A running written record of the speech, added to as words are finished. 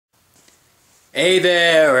Hey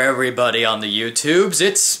there, everybody on the YouTubes.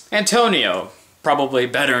 It's Antonio, probably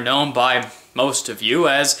better known by most of you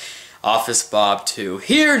as Office Bob 2,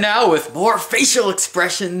 here now with more facial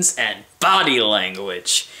expressions and body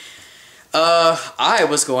language. I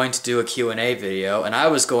was going to do a Q&A video, and I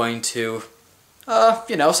was going to,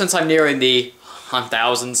 since I'm nearing the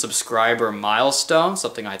 1,000 subscriber milestone,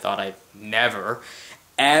 something I thought I'd never,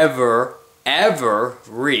 ever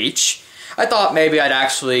reach, I thought maybe I'd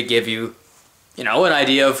actually give you an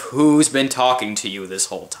idea of who's been talking to you this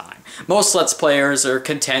whole time. Most Let's Players are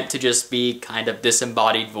content to just be kind of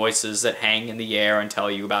disembodied voices that hang in the air and tell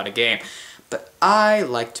you about a game. But I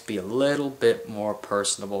like to be a little bit more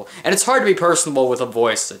personable. And it's hard to be personable with a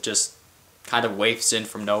voice that just kind of wafts in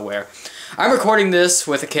from nowhere. I'm recording this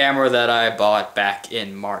with a camera that I bought back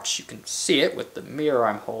in March. You can see it with the mirror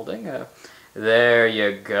I'm holding. There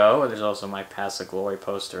you go. There's also my Pass of Glory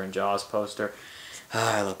poster and Jaws poster.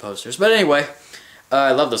 I love posters. But anyway,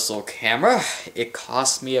 I love this little camera. It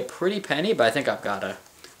cost me a pretty penny, but I think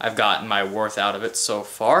I've gotten my worth out of it so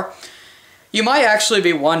far. You might actually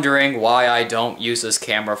be wondering why I don't use this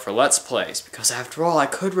camera for Let's Plays, because after all, I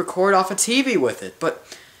could record off a TV with it,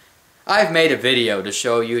 but I've made a video to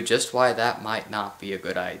show you just why that might not be a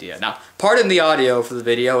good idea. Now, pardon the audio for the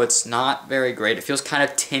video. It's not very great. It feels kind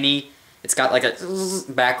of tinny. It's got like a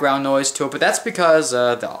background noise to it, but that's because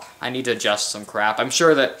I need to adjust some crap. I'm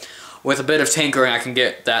sure that with a bit of tinkering I can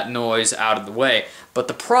get that noise out of the way. But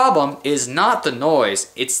the problem is not the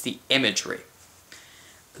noise, it's the imagery.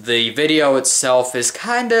 The video itself is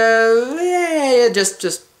kind of,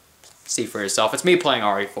 just see for yourself. It's me playing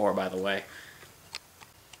RE4, by the way.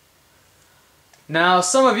 Now,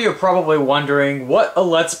 some of you are probably wondering what a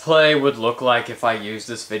Let's Play would look like if I used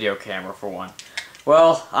this video camera for one.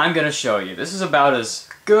 Well, I'm going to show you. This is about as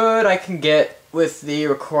good I can get with the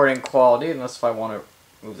recording quality, unless if I want to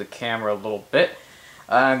move the camera a little bit.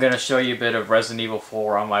 I'm going to show you a bit of Resident Evil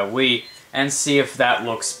 4 on my Wii, and see if that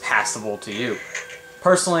looks passable to you.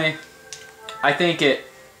 Personally, I think it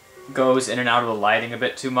goes in and out of the lighting a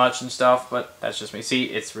bit too much and stuff, but that's just me. See,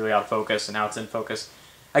 it's really out of focus, and now it's in focus.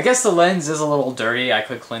 I guess the lens is a little dirty. I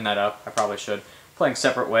could clean that up. I probably should. Playing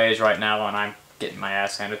separate ways right now, and I'm getting my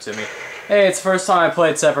ass handed to me. Hey, it's the first time I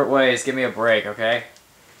played separate ways. Give me a break, okay?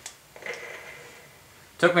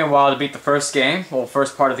 Took me a while to beat the first game, well,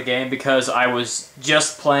 first part of the game, because I was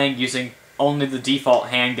just playing using only the default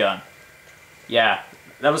handgun. Yeah,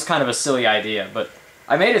 that was kind of a silly idea, but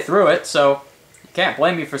I made it through it, so you can't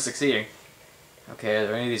blame me for succeeding. Okay, are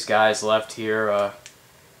there any of these guys left here? I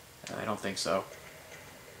don't think so.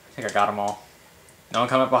 I think I got them all. No one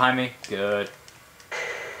coming up behind me? Good.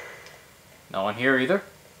 No one here either?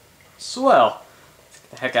 Swell. Let's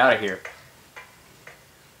get the heck out of here.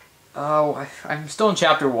 Oh, I'm still in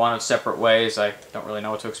Chapter 1 of Separate Ways. I don't really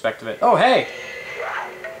know what to expect of it. Oh, hey!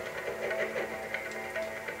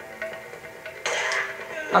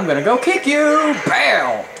 I'm gonna go kick you!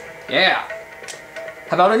 Bam! Yeah!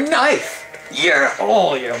 How about a knife? Yeah!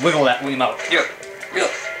 Oh, yeah! Wiggle that wing out. Yeah! Yeah!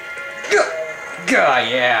 Yeah! God,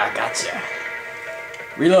 yeah! Gotcha!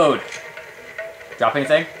 Reload! Drop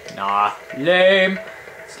anything? Nah. Lame.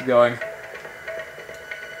 Let's keep going.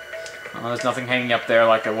 Oh, there's nothing hanging up there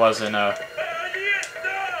like there was in, Oh,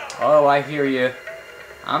 I hear you.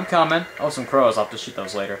 I'm coming. Oh, some crows. I'll have to shoot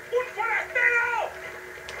those later.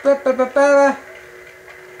 I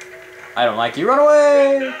don't like you. Run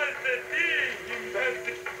away!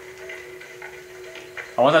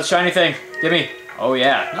 I want that shiny thing. Give me. Oh,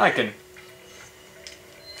 yeah. Now I can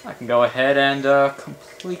go ahead and,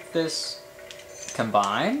 complete this.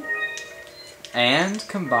 Combine. And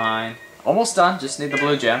combine. Almost done. Just need the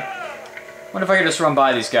blue gem. Wonder if I could just run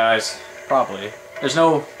by these guys. Probably. There's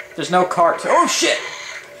no cart. Oh shit!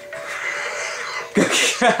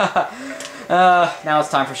 Now it's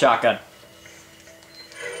time for shotgun.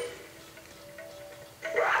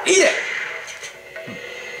 Eat it!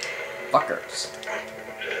 Fuckers.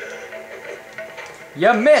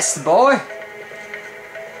 You missed, boy!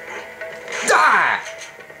 Die!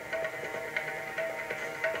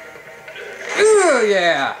 Ooh,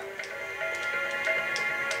 yeah!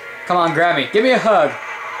 Come on, grab me. Give me a hug.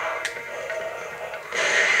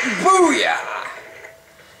 Booyah!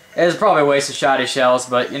 It's probably a waste of shoddy shells,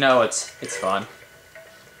 but you know, it's fun.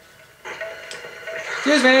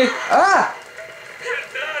 Excuse me! Ah!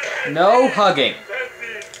 No hugging.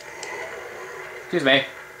 Excuse me.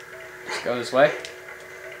 Just go this way.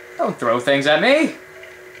 Don't throw things at me.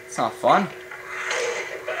 It's not fun.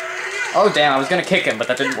 Oh damn, I was gonna kick him, but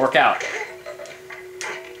that didn't work out.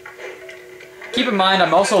 Keep in mind,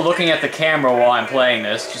 I'm also looking at the camera while I'm playing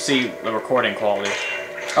this to see the recording quality.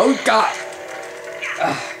 Oh god!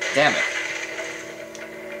 Damn it.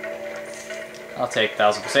 I'll take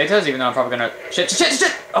 1,000 pesetas, even though I'm probably gonna... Shit!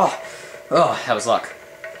 Oh, that was luck.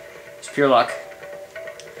 It's pure luck.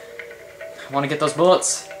 I want to get those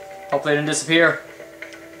bullets. Hopefully they didn't disappear.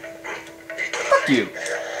 Fuck you.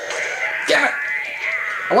 Damn it!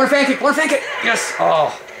 I want a fan kick! Yes!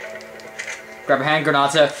 Oh. Grab a hand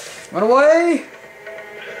granata. Run away!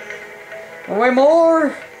 Run away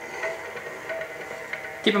more!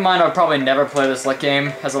 Keep in mind I would probably never play this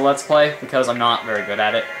game as a Let's Play, because I'm not very good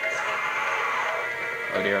at it.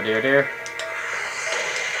 Oh dear, oh dear, oh dear.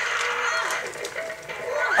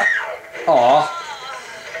 Aw.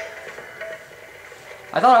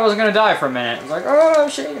 I thought I wasn't gonna die for a minute. I was like, oh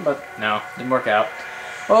shit, but no, didn't work out.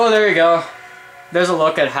 Oh, there you go. There's a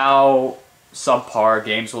look at how subpar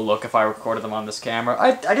games will look if I recorded them on this camera.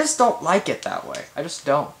 I just don't like it that way. I just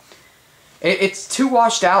don't. It's too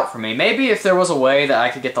washed out for me. Maybe if there was a way that I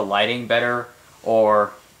could get the lighting better,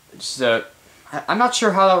 or just I'm not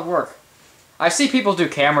sure how that would work. I see people do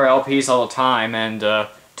camera LPs all the time, and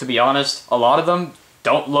to be honest, a lot of them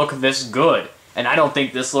don't look this good, and I don't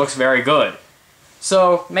think this looks very good.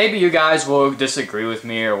 So maybe you guys will disagree with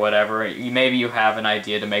me or whatever. Maybe you have an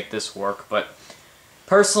idea to make this work, but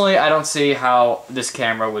personally, I don't see how this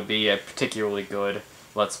camera would be a particularly good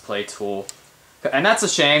Let's Play tool. And that's a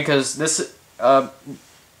shame, because this, I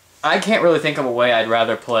can't really think of a way I'd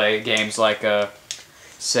rather play games like,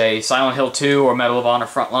 say, Silent Hill 2 or Medal of Honor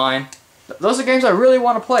Frontline. Those are games I really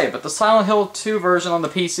want to play, but the Silent Hill 2 version on the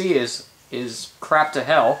PC is crap to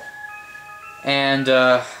hell. And,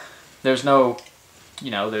 there's no,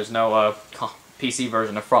 there's no, PC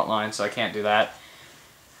version of Frontline, so I can't do that.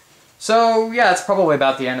 So, yeah, that's probably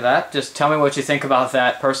about the end of that. Just tell me what you think about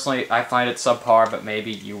that. Personally, I find it subpar, but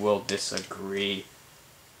maybe you will disagree.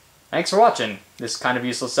 Thanks for watching this kind of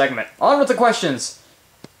useless segment. On with the questions!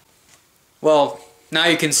 Well, now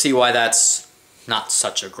you can see why that's not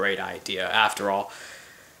such a great idea, after all.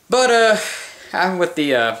 But, with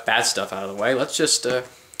the bad stuff out of the way, let's just,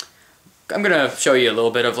 I'm gonna show you a little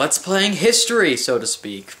bit of Let's Playing history, so to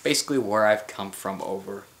speak. Basically where I've come from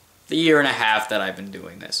over the year and a half that I've been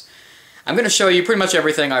doing this. I'm going to show you pretty much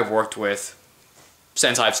everything I've worked with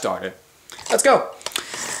since I've started. Let's go!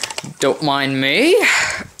 Don't mind me.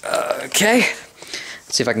 Okay.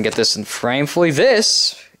 Let's see if I can get this in frame fully.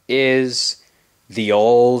 This is the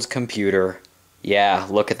old computer. Yeah,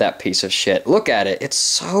 look at that piece of shit. Look at it. It's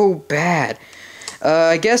so bad.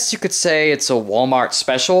 I guess you could say it's a Walmart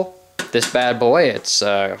special. This bad boy. It's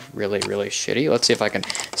really, really shitty. Let's see if I can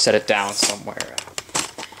set it down somewhere.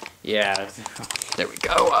 Yeah, there we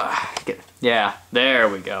go. Yeah, there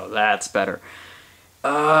we go. That's better.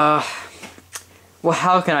 Well,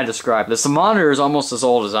 how can I describe this? The monitor is almost as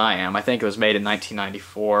old as I am. I think it was made in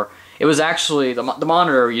 1994. It was actually, the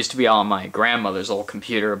monitor used to be on my grandmother's old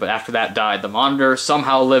computer, but after that died, the monitor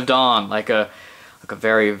somehow lived on, like a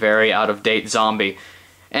very, very out-of-date zombie.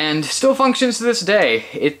 And still functions to this day.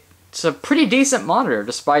 It's a pretty decent monitor,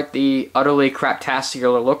 despite the utterly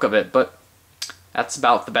craptacular look of it, but that's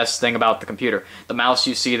about the best thing about the computer. The mouse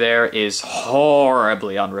you see there is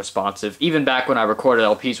horribly unresponsive. Even back when I recorded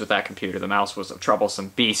LPs with that computer, the mouse was a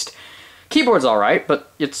troublesome beast. Keyboard's alright,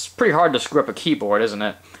 but it's pretty hard to screw up a keyboard, isn't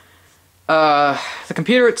it? The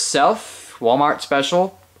computer itself, Walmart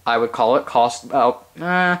special, I would call it, cost about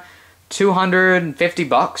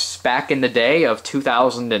 $250 back in the day of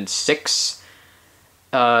 2006.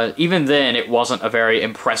 Even then, it wasn't a very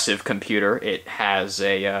impressive computer. It has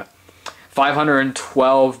a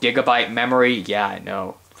 512 gigabyte memory. Yeah, I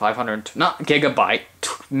know. 500, not gigabyte,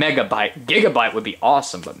 megabyte. Gigabyte would be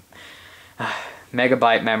awesome, but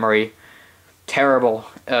megabyte memory, terrible.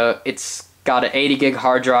 It's got an 80 gig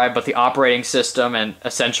hard drive, but the operating system and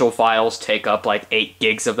essential files take up like 8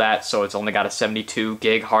 gigs of that, so it's only got a 72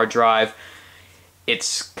 gig hard drive.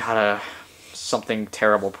 It's got a something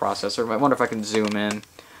terrible processor. I wonder if I can zoom in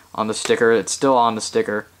on the sticker. It's still on the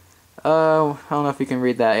sticker. Oh, I don't know if you can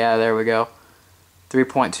read that. Yeah, there we go.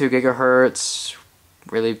 3.2 gigahertz.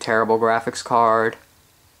 Really terrible graphics card.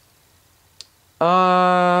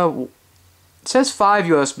 It says 5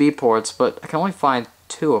 USB ports, but I can only find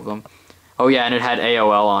 2 of them. Oh yeah, and it had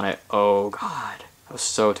AOL on it. Oh god, that was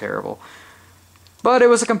so terrible. But it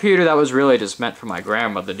was a computer that was really just meant for my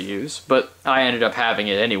grandmother to use, but I ended up having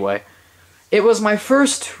it anyway. It was my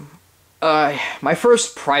first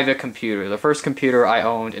private computer, the first computer I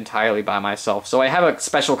owned entirely by myself, so I have a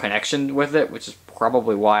special connection with it, which is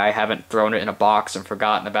probably why I haven't thrown it in a box and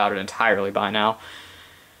forgotten about it entirely by now.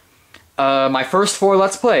 My first 4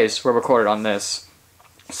 Let's Plays were recorded on this.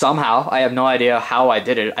 Somehow, I have no idea how I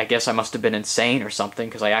did it. I guess I must have been insane or something,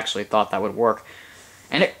 because I actually thought that would work.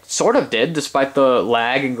 And it sort of did, despite the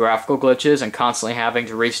lag and graphical glitches and constantly having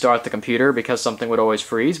to restart the computer because something would always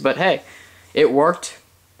freeze. But hey, it worked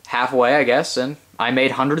halfway, I guess, and I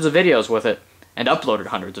made hundreds of videos with it and uploaded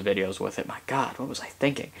hundreds of videos with it. My God, what was I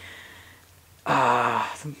thinking?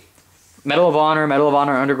 Medal of Honor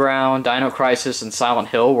Underground, Dino Crisis, and Silent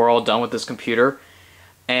Hill were all done with this computer.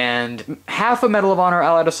 And half of Medal of Honor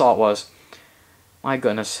Allied Assault was. My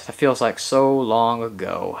goodness, that feels like so long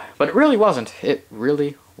ago. But it really wasn't. It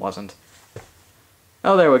really wasn't.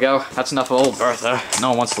 Oh, there we go. That's enough of old Bertha. No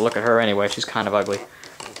one wants to look at her anyway. She's kind of ugly.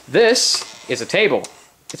 This is a table.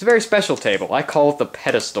 It's a very special table. I call it the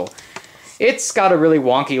pedestal. It's got a really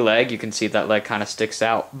wonky leg. You can see that leg kind of sticks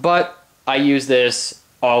out. But I use this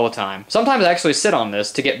all the time. Sometimes I actually sit on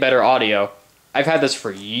this to get better audio. I've had this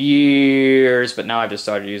for years, but now I've just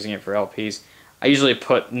started using it for LPs. I usually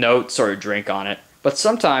put notes or a drink on it. But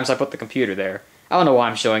sometimes I put the computer there. I don't know why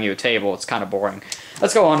I'm showing you a table. It's kind of boring.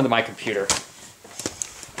 Let's go on to my computer.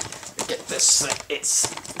 Get this thing.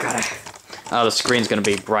 It's gotta... Oh, the screen's gonna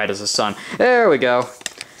be bright as the sun. There we go.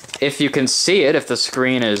 If you can see it, if the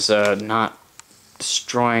screen is not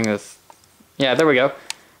destroying the... Yeah, there we go.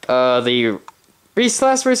 The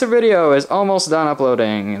last recent video is almost done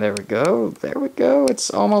uploading. There we go. There we go.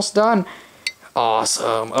 It's almost done.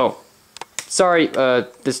 Awesome. Oh, sorry,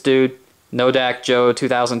 this dude. Nodak Joe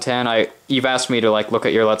 2010. You've asked me to like look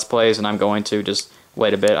at your Let's Plays, and I'm going to just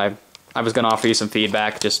wait a bit. I was gonna offer you some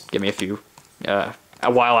feedback. Just give me a few. A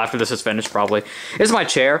while after this is finished, probably. This is my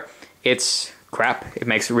chair. It's crap. It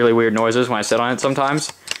makes really weird noises when I sit on it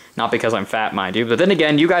sometimes. Not because I'm fat, mind you. But then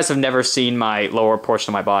again, you guys have never seen my lower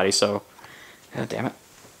portion of my body, so... God damn it.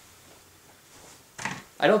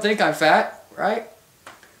 I don't think I'm fat, right?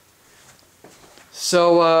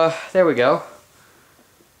 So, there we go.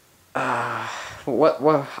 I've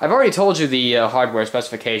already told you the hardware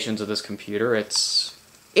specifications of this computer.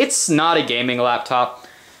 It's not a gaming laptop.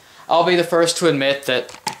 I'll be the first to admit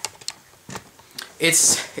that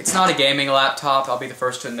it's not a gaming laptop. I'll be the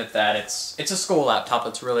first to admit that it's a school laptop.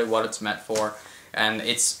 That's really what it's meant for, and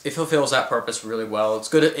it fulfills that purpose really well. It's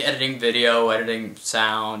good at editing video, editing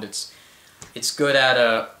sound. It's good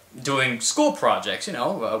at doing school projects. You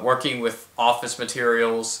know, working with office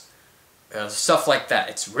materials. Stuff like that.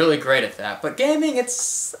 It's really great at that. But gaming,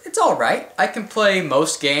 it's all right. I can play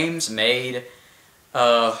most games made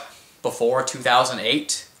before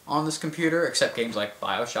 2008 on this computer, except games like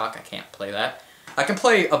BioShock. I can't play that. I can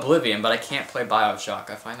play Oblivion, but I can't play BioShock.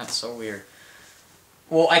 I find that so weird.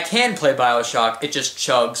 Well, I can play BioShock. It just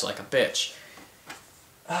chugs like a bitch.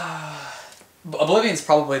 Oblivion's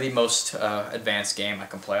probably the most advanced game I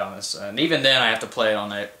can play on this, and even then I have to play it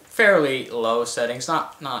on a fairly low settings.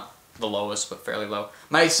 Not the lowest, but fairly low.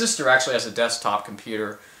 My sister actually has a desktop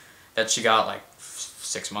computer that she got like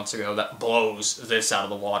 6 months ago that blows this out of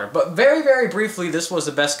the water. But very, very briefly, this was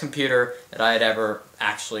the best computer that I had ever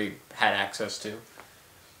actually had access to.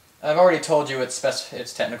 I've already told you its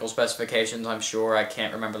technical specifications, I'm sure. I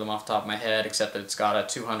can't remember them off the top of my head, except that it's got a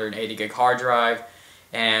 280 gig hard drive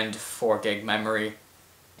and 4 gig memory.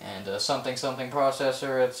 And a something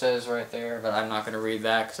processor, it says right there, but I'm not going to read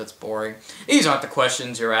that because it's boring. These aren't the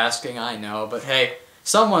questions you're asking, I know, but hey,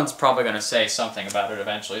 someone's probably going to say something about it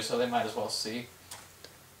eventually, so they might as well see.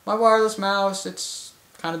 My wireless mouse, it's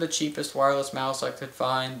kind of the cheapest wireless mouse I could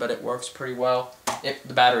find, but it works pretty well.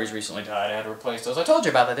 The batteries recently died, I had to replace those. I told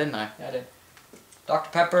you about that, didn't I? Yeah, I did. Dr.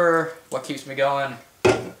 Pepper, what keeps me going?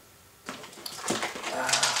 Let's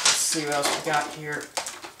see what else we got here.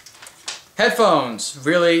 Headphones,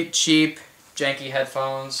 really cheap, janky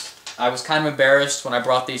headphones. I was kind of embarrassed when I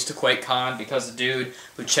brought these to QuakeCon because the dude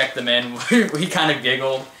who checked them in, he kind of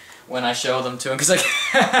giggled when I showed them to him because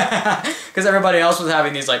everybody else was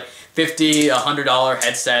having these like $50, $100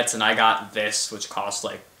 headsets, and I got this, which cost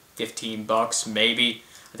like 15 bucks maybe.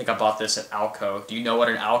 I think I bought this at Alco. Do you know what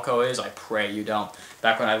an Alco is? I pray you don't.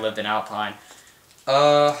 Back when I lived in Alpine.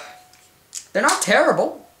 They're not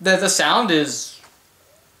terrible. The sound is...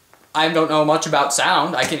 I don't know much about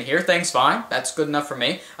sound. I can hear things fine. That's good enough for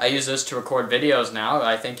me. I use this to record videos now.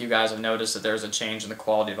 I think you guys have noticed that there's a change in the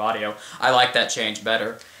quality of audio. I like that change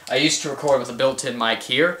better. I used to record with a built-in mic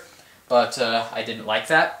here, but I didn't like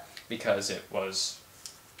that because it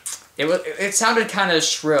sounded kind of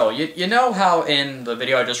shrill. You know how in the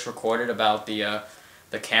video I just recorded about the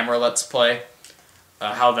camera Let's Play,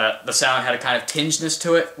 how the sound had a kind of tinginess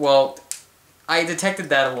to it? Well, I detected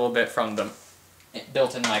that a little bit from the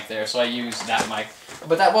built-in mic there, so I used that mic.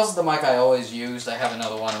 But that wasn't the mic I always used. I have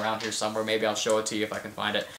another one around here somewhere. Maybe I'll show it to you if I can find it.